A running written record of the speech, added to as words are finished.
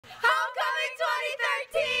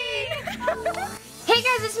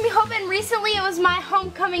guys, it's me Hope, and recently it was my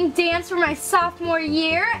homecoming dance for my sophomore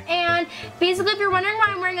year, and basically if you're wondering why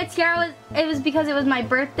I'm wearing a tiara, it was because it was my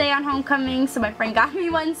birthday on homecoming, so my friend got me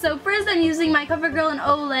one. So first I'm using my CoverGirl and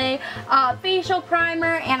Olay facial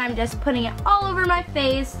primer, and I'm just putting it all over my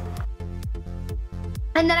face.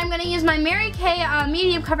 And then I'm going to use my Mary Kay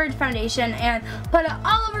medium coverage foundation and put it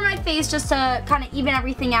all over my face just to kind of even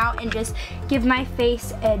everything out and just give my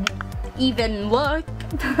face an even look.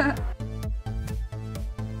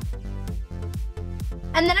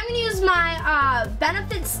 And then I'm going to use my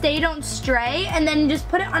Benefit Stay Don't Stray and then just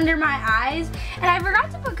put it under my eyes. And I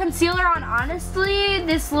forgot to put concealer on, honestly.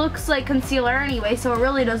 This looks like concealer anyway, so it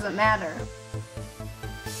really doesn't matter.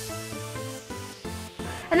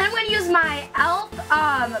 And then I'm going to use my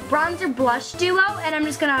e.l.f. Bronzer Blush Duo, and I'm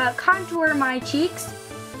just going to contour my cheeks.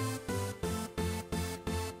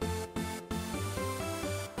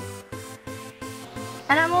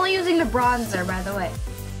 And I'm only using the bronzer, by the way.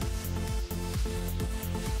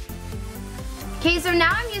 Okay, so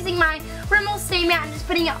now I'm using my Rimmel Stay Matte and just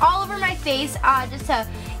putting it all over my face just to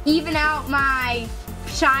even out my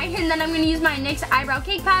shine. And then I'm going to use my NYX Eyebrow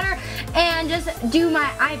Cake Powder and just do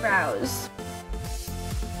my eyebrows.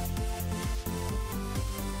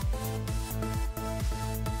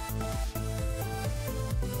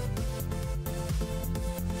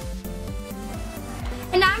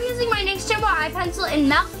 And now I'm using my NYX Jumbo Eye Pencil in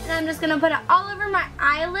Melt, and I'm just going to put it all over my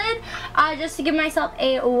eyelid just to give myself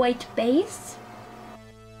a white base.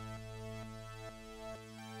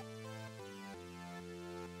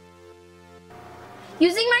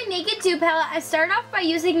 Using my Naked 2 palette, I started off by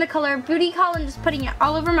using the color Booty Call and just putting it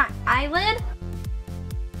all over my eyelid.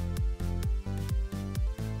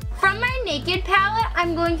 From my Naked palette,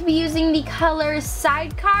 I'm going to be using the color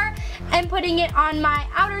Sidecar and putting it on my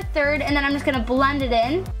outer third, and then I'm just going to blend it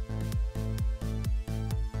in.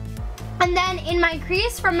 And then in my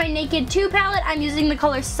crease from my Naked 2 palette, I'm using the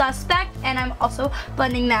color Suspect, and I'm also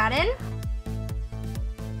blending that in.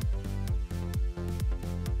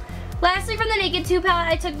 Lastly, from the Naked 2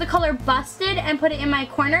 palette, I took the color Busted and put it in my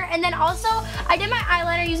corner. And then also, I did my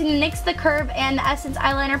eyeliner using the NYX The Curve and the Essence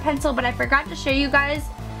Eyeliner Pencil, but I forgot to show you guys.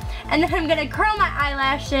 And then I'm going to curl my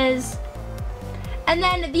eyelashes. And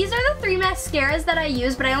then these are the 3 mascaras that I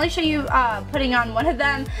use, but I only show you putting on one of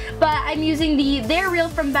them. But I'm using the They're Real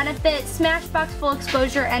from Benefit, Smashbox Full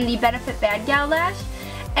Exposure, and the Benefit Bad Gal Lash.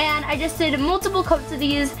 And I just did multiple coats of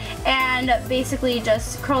these and basically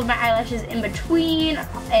just curled my eyelashes in between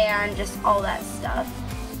and just all that stuff.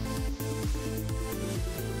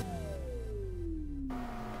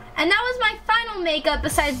 And that was my final makeup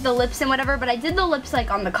besides the lips and whatever, but I did the lips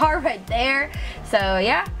like on the car right there. So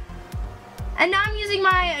yeah. And now I'm using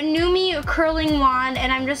my Numi curling wand,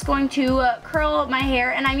 and I'm just going to curl my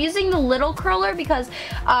hair. And I'm using the little curler because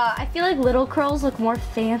I feel like little curls look more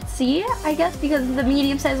fancy, I guess, because the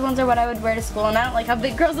medium-sized ones are what I would wear to school, and I don't like how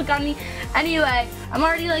big curls look on me. Anyway, I'm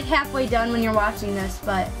already like halfway done when you're watching this,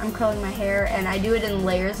 but I'm curling my hair, and I do it in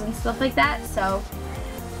layers and stuff like that, so,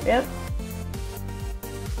 yep.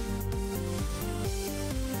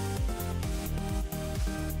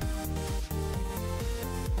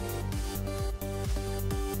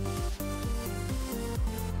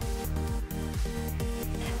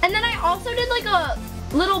 And then I also did like a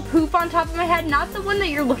little poof on top of my head, not the one that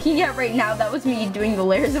you're looking at right now, that was me doing the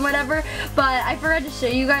layers and whatever, but I forgot to show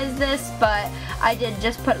you guys this, but I did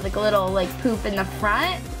just put like a little like poof in the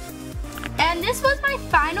front. And this was my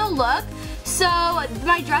final look. So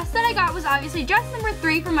my dress that I got was obviously dress number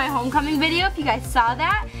 3 from my homecoming video, if you guys saw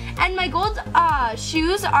that. And my gold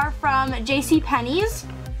shoes are from JCPenney's.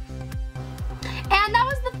 And that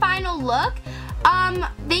was the final look.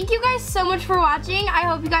 Thank you guys so much for watching. I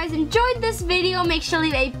hope you guys enjoyed this video. Make sure to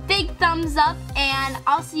leave a big thumbs up, and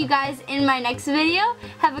I'll see you guys in my next video.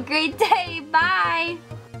 Have a great day. Bye.